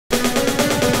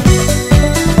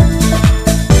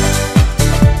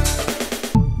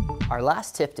Our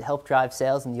last tip to help drive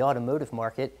sales in the automotive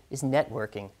market is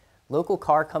networking. Local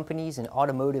car companies and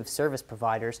automotive service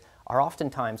providers are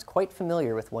oftentimes quite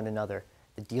familiar with one another.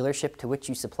 The dealership to which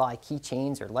you supply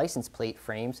keychains or license plate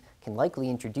frames can likely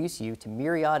introduce you to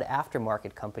myriad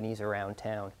aftermarket companies around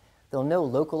town. They'll know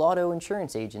local auto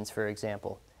insurance agents, for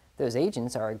example. Those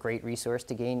agents are a great resource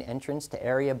to gain entrance to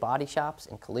area body shops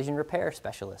and collision repair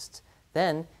specialists.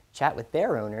 Then, chat with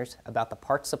their owners about the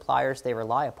parts suppliers they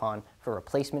rely upon for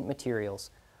replacement materials.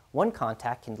 One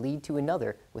contact can lead to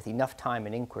another with enough time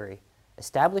and inquiry.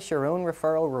 Establish your own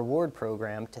referral reward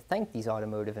program to thank these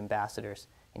automotive ambassadors.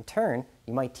 In turn,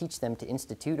 you might teach them to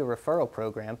institute a referral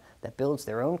program that builds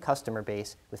their own customer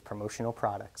base with promotional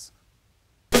products.